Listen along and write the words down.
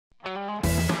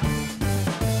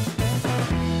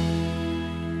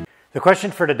The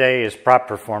question for today is prop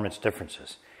performance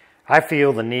differences. I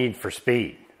feel the need for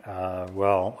speed.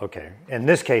 In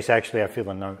this case, actually, I feel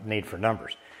the need for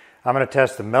numbers. I'm going to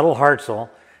test the metal Hartzell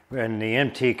and the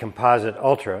MT Composite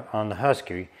Ultra on the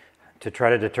Husky to try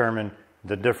to determine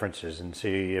the differences and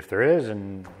see if there is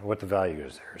and what the value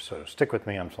is there. So stick with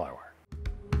me on Flywire.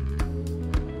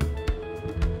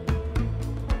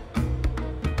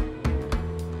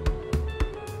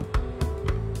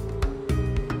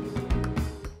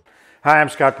 Hi, I'm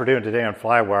Scott Perdue, and today on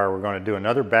Flywire we're going to do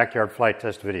another backyard flight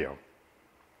test video.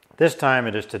 This time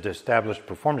it is to establish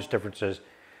performance differences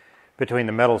between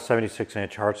the metal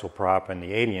 76-inch Hartzell prop and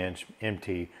the 80-inch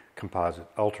MT Composite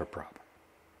Ultra prop.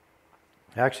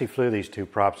 I actually flew these two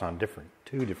props on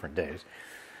two different days,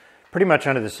 pretty much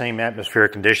under the same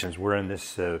atmospheric conditions. We're in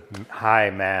this high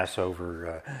mass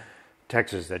over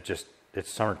Texas that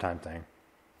it's summertime thing.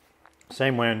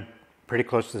 Same wind, pretty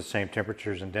close to the same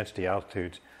temperatures and density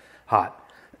altitudes.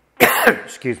 Hot.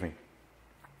 Excuse me.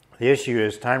 The issue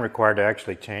is time required to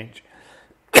actually change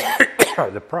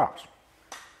the props.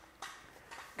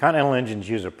 Continental engines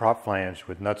use a prop flange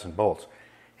with nuts and bolts,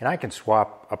 and I can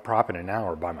swap a prop in an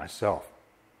hour by myself.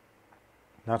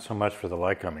 Not so much for the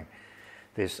Lycoming.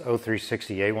 This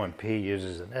 0360A1P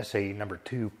uses an SAE number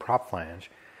 2 prop flange,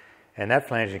 and that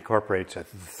flange incorporates a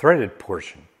threaded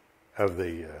portion of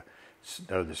the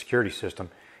security system.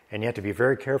 And you have to be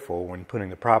very careful when putting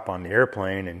the prop on the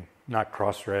airplane and not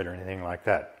cross-thread or anything like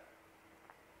that.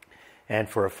 And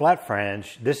for a flat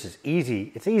flange, this is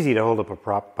easy. It's easy to hold up a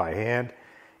prop by hand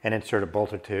and insert a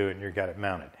bolt or two, and you've got it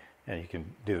mounted. And you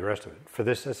can do the rest of it. For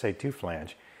this SA2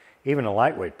 flange, even a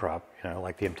lightweight prop,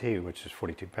 like the MT, which is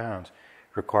 42 pounds,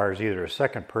 requires either a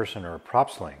second person or a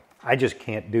prop sling. I just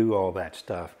can't do all that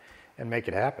stuff and make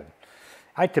it happen.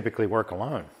 I typically work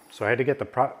alone, so I had to get the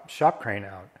prop shop crane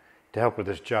out to help with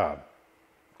this job.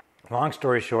 Long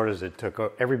story short is it took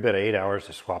every bit of 8 hours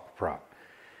to swap a prop.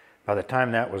 By the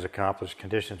time that was accomplished,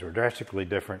 conditions were drastically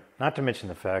different, not to mention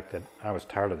the fact that I was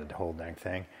tired of the whole dang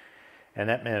thing, and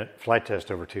that meant flight test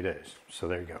over 2 days. So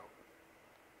there you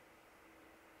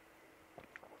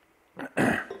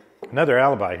go. Another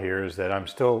alibi here is that I'm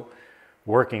still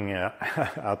working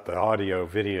out the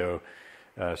audio-video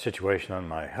situation on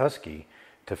my Husky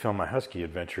to film my Husky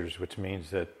adventures, which means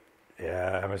that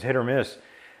I was hit or miss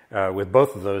with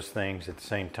both of those things at the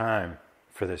same time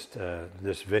for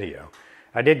this video.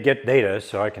 I did get data,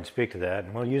 so I can speak to that,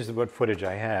 and we'll use what footage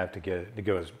I have to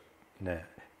go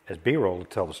as B-roll to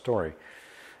tell the story.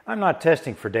 I'm not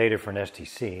testing for data for an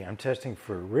STC. I'm testing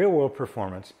for real-world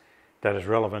performance that is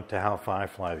relevant to how I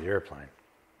fly the airplane.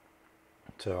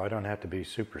 So I don't have to be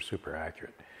super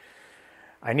accurate.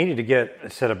 I needed to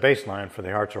set a baseline for the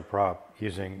Hartzell prop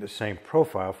using the same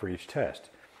profile for each test.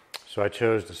 So I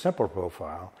chose the simpler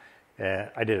profile.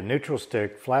 I did a neutral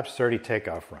stick, flaps 30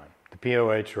 takeoff run. The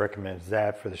POH recommends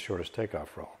that for the shortest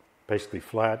takeoff roll. Basically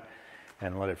flat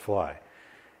and let it fly.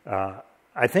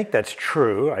 I think that's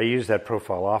true. I use that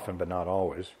profile often, but not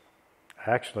always.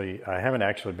 I haven't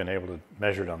actually been able to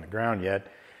measure it on the ground yet.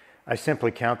 I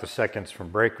simply count the seconds from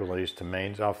brake release to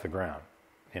mains off the ground.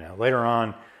 Later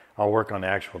on, I'll work on the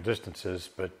actual distances,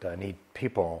 but I need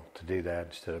people to do that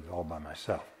instead of all by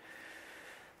myself.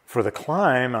 For the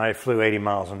climb, I flew 80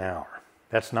 miles an hour.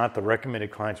 That's not the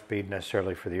recommended climb speed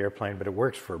necessarily for the airplane, but it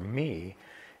works for me,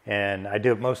 and I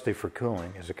do it mostly for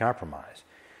cooling as a compromise.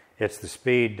 It's the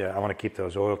speed, I want to keep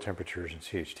those oil temperatures and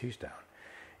CH2s down.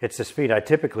 It's the speed I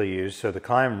typically use, so the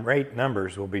climb rate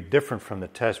numbers will be different from the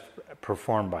test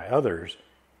performed by others,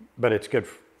 but it's good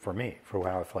for me, for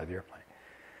how I fly the airplane.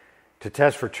 To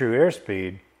test for true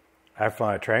airspeed, I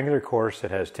fly a triangular course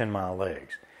that has 10-mile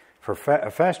legs. For a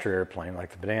faster airplane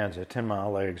like the Bonanza,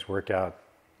 10-mile legs work out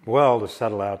well to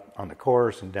settle out on the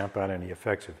course and damp out any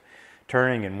effects of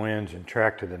turning and winds and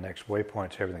track to the next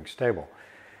waypoint so everything's stable.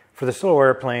 For the slow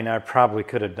airplane, I probably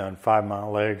could have done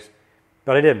 5-mile legs,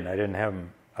 but I didn't. I didn't have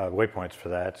waypoints for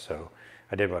that, so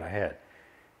I did what I had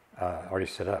already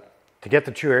set up. To get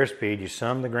the true airspeed, you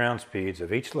sum the ground speeds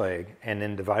of each leg and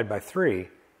then divide by 3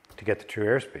 to get the true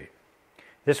airspeed.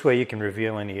 This way you can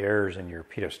reveal any errors in your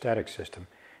pitot-static system.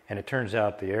 And it turns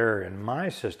out the error in my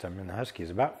system, in the Husky, is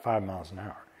about 5 miles an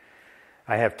hour.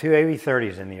 I have 2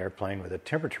 AV30s in the airplane with a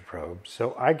temperature probe,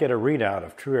 so I get a readout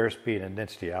of true airspeed and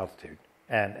density altitude.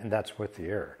 And that's with the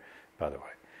error, by the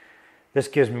way. This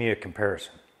gives me a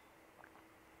comparison.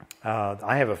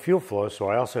 I have a fuel flow, so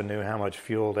I also knew how much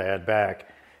fuel to add back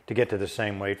to get to the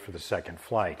same weight for the second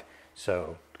flight.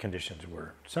 So conditions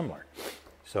were similar.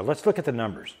 So let's look at the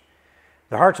numbers.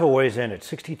 The Hartzell weighs in at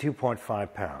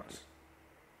 62.5 pounds.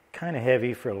 Kind of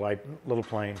heavy for a light little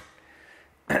plane.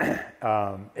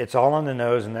 It's all on the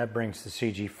nose, and that brings the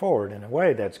CG forward. In a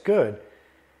way, that's good,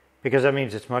 because that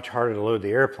means it's much harder to load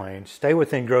the airplane, stay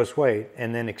within gross weight,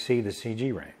 and then exceed the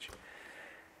CG range.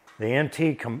 The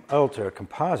MT Ultra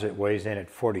Composite weighs in at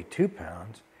 42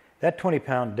 pounds. That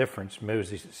 20-pound difference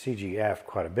moves the CG aft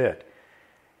quite a bit.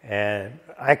 And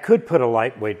I could put a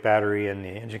lightweight battery in the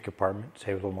engine compartment,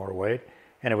 save a little more weight,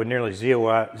 and it would nearly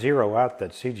zero out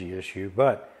that CG issue.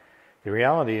 But the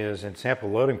reality is, in sample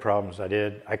loading problems I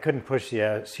couldn't push the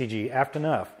CG aft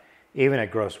enough, even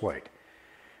at gross weight.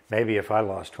 Maybe if I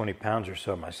lost 20 pounds or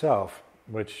so myself,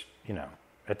 which,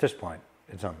 at this point,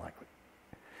 it's unlikely.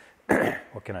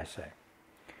 What can I say?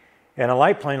 In a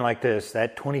light plane like this,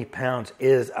 that 20 pounds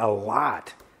is a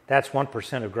lot. That's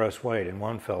 1% of gross weight in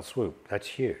one fell swoop. That's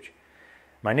huge.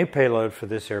 My new payload for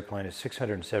this airplane is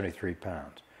 673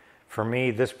 pounds. For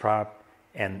me, this prop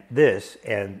and the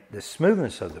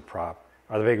smoothness of the prop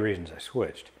are the big reasons I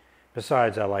switched.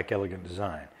 Besides, I like elegant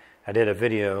design. I did a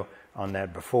video on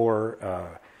that before,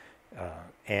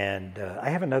 and I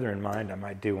have another in mind. I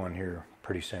might do one here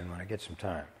pretty soon when I get some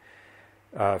time.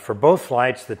 For both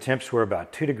flights, the temps were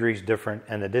about 2 degrees different,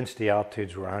 and the density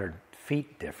altitudes were 100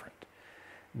 feet different.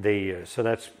 So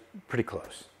that's pretty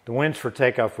close. The winds for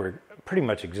takeoff were pretty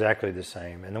much exactly the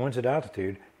same, and the winds at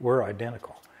altitude were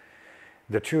identical.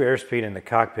 The true airspeed in the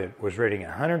cockpit was rating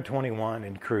 121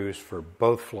 in cruise for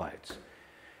both flights,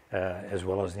 as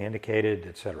well as the indicated,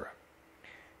 etc.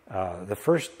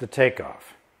 The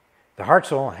takeoff. The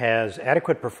Hartzell has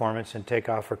adequate performance, and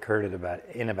takeoff occurred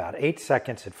in about 8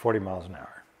 seconds at 40 miles an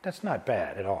hour. That's not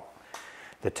bad at all.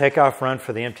 The takeoff run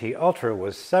for the MT Ultra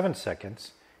was 7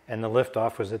 seconds, and the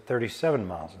liftoff was at 37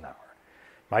 miles an hour.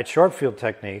 My short field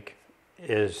technique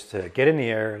is to get in the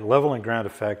air, level and ground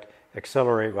effect,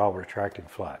 accelerate while retracting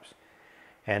flaps.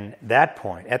 And at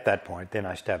that point, then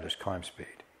I established climb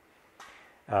speed.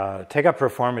 Takeoff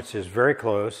performance is very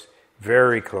close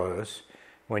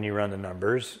when you run the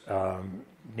numbers.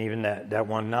 Even that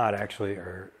 1 knot actually,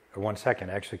 or 1 second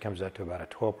actually comes out to about a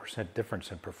 12%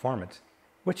 difference in performance,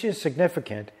 which is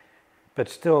significant, but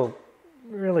still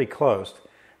really close.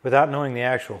 Without knowing the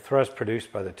actual thrust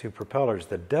produced by the two propellers,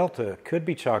 the delta could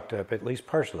be chalked up, at least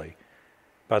partially,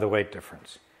 by the weight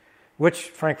difference, which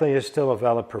frankly is still a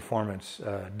valid performance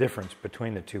difference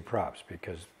between the two props,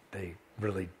 because they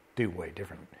really do weigh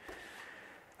different,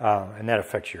 and that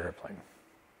affects your airplane.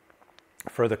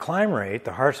 For the climb rate,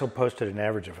 the Hartzell posted an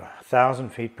average of 1,000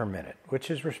 feet per minute, which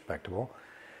is respectable.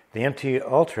 The MT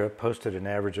Ultra posted an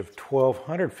average of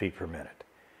 1,200 feet per minute.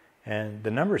 And the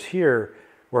numbers here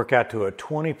work out to a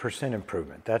 20%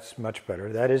 improvement. That's much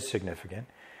better. That is significant.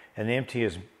 And the MT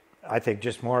is, I think,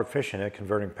 just more efficient at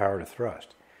converting power to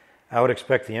thrust. I would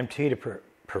expect the MT to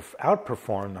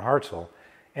outperform the Hartzell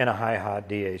in a high-hot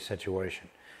DA situation.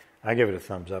 I give it a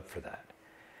thumbs up for that.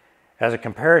 As a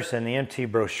comparison, the MT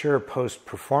brochure posts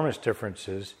performance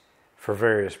differences for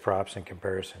various props in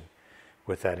comparison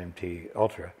with that MT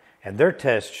Ultra. And their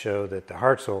tests show that the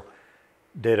Hartzell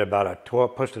posted about a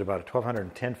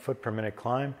 1,210 foot per minute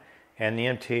climb, and the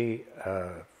MT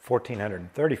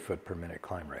 1,430 foot per minute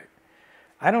climb rate.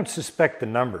 I don't suspect the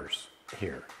numbers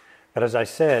here, but as I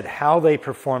said, how they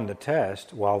perform the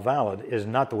test, while valid, is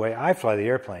not the way I fly the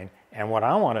airplane. And what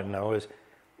I want to know is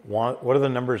what are the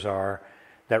numbers are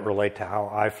that relate to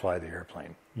how I fly the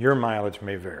airplane. Your mileage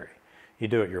may vary. You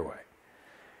do it your way.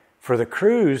 For the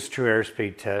cruise true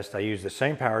airspeed test, I use the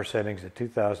same power settings at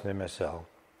 2,000 MSL,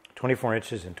 24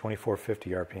 inches and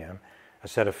 2450 RPM, a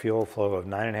set of fuel flow of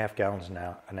 9.5 gallons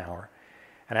an hour.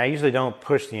 And I usually don't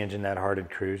push the engine that hard in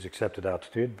cruise except at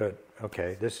altitude, but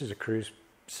okay, this is a cruise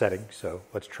setting, so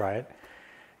let's try it.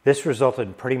 This resulted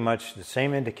in pretty much the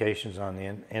same indications on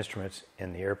the instruments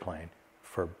in the airplane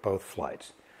for both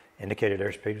flights. Indicated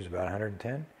airspeed was about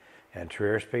 110, and true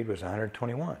airspeed was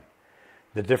 121.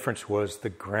 The difference was the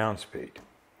ground speed.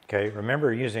 Okay,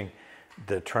 remember, using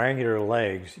the triangular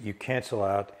legs, you cancel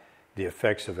out the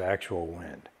effects of actual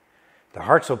wind. The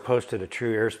Hartzell posted a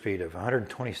true airspeed of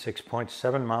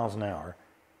 126.7 miles an hour,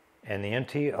 and the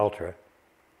MT Ultra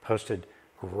posted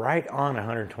right on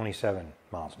 127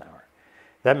 miles an hour.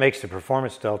 That makes the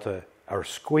performance delta, or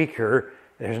squeaker,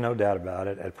 there's no doubt about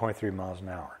it, at 0.3 miles an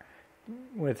hour.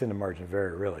 Within the margin of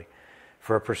error, really.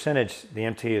 For a percentage, the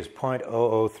MT is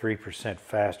 0.003%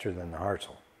 faster than the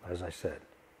Hartzell, as I said.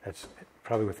 That's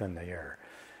probably within the error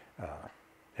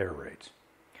rates.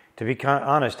 To be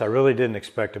honest, I really didn't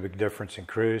expect a big difference in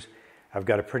cruise. I've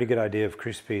got a pretty good idea of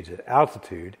cruise speeds at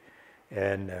altitude,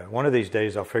 and one of these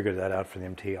days I'll figure that out for the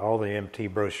MT. All the MT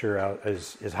brochure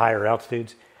is higher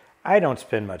altitudes. I don't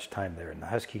spend much time there in the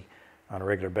Husky on a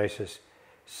regular basis,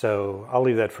 so I'll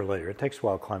leave that for later. It takes a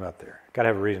while to climb up there. Got to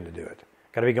have a reason to do it.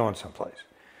 Got to be going someplace.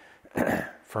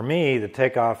 For me, the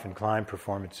takeoff and climb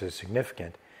performance is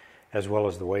significant, as well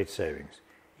as the weight savings.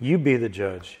 You be the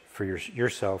judge for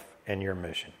yourself and your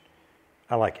mission.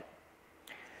 I like it.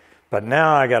 But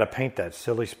now I got to paint that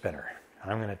silly spinner.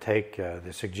 I'm going to take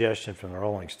the suggestion from the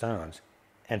Rolling Stones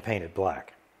and paint it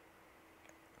black.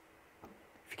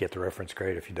 If you get the reference,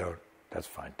 great. If you don't, that's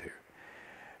fine too.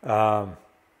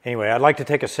 Anyway, I'd like to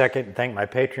take a second and thank my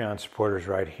Patreon supporters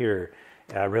right here.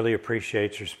 I really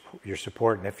appreciate your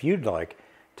support. And if you'd like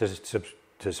to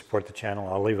support the channel,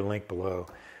 I'll leave a link below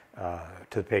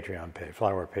to the Patreon page,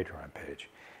 Flywire Patreon page.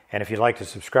 And if you'd like to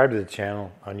subscribe to the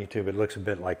channel on YouTube, it looks a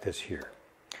bit like this here.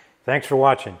 Thanks for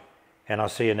watching, and I'll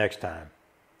see you next time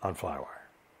on Flywire.